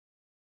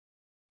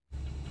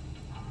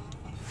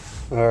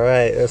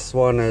Alright, this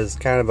one is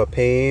kind of a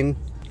pain.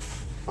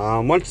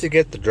 Once you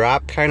get the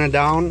drop kind of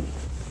down,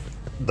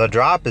 the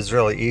drop is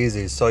really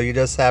easy, so you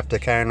just have to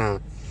kind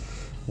of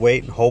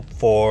wait and hope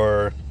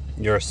for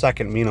your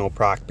second Mino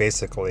proc,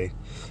 basically.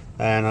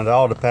 And it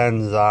all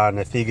depends on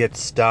if he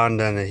gets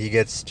stunned and he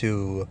gets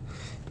to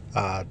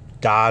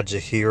dodge a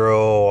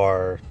hero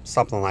or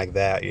something like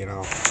that, you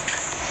know.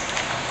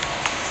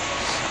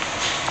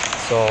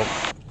 So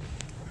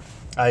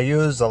I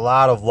use a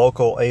lot of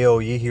local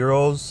AoE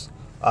heroes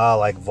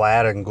like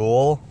Vlad and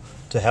Ghoul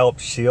to help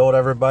shield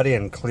everybody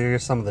and clear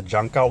some of the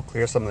junk out,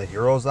 clear some of the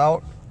heroes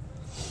out.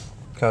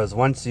 Because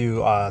once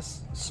you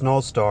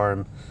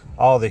snowstorm,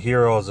 all the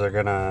heroes are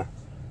gonna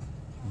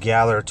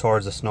gather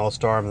towards the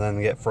snowstorm and then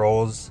get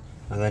froze,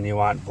 and then you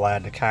want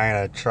Vlad to kind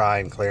of try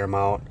and clear them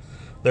out.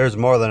 There's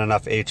more than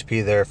enough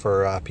HP there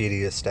for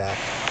PD to stack.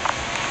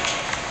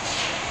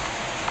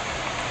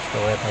 Let's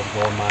go ahead and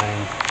gold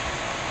mine,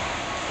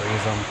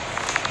 freeze them.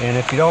 And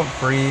if you don't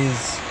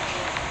freeze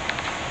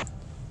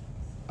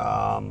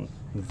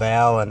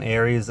Val and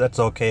Ares, that's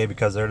okay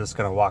because they're just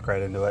gonna walk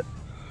right into it.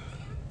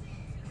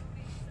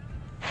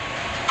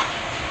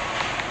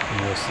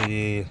 And you'll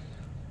see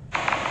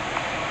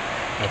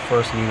my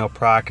first Mino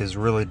proc is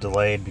really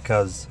delayed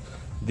because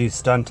these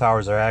stun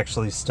towers are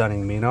actually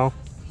stunning Mino.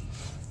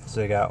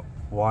 So you got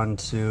 1,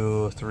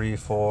 2, 3,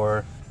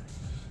 4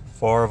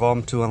 of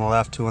them, 2 on the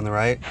left, 2 on the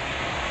right.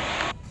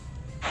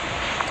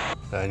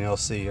 And you'll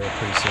see here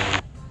pretty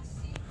soon.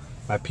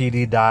 My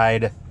PD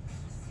died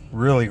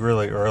really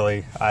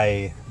early.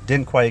 I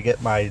didn't quite get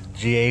my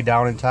GA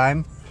down in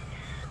time,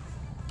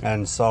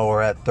 and so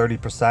we're at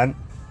 30%.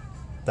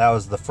 That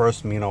was the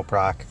first Mino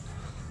proc.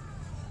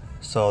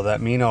 So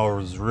that Mino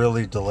was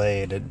really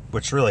delayed,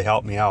 which really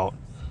helped me out,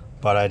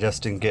 but I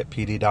just didn't get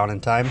PD down in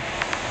time.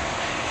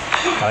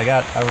 But I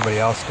got everybody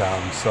else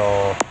down,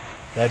 so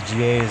that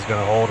GA is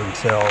going to hold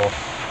until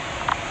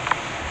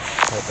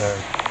right there,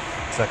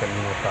 second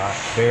Mino proc.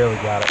 Barely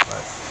got it,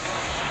 but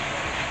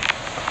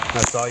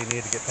that's all you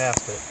need to get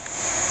past it.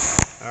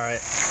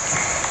 Alright,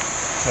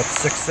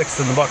 that's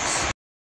 6-6 in the books.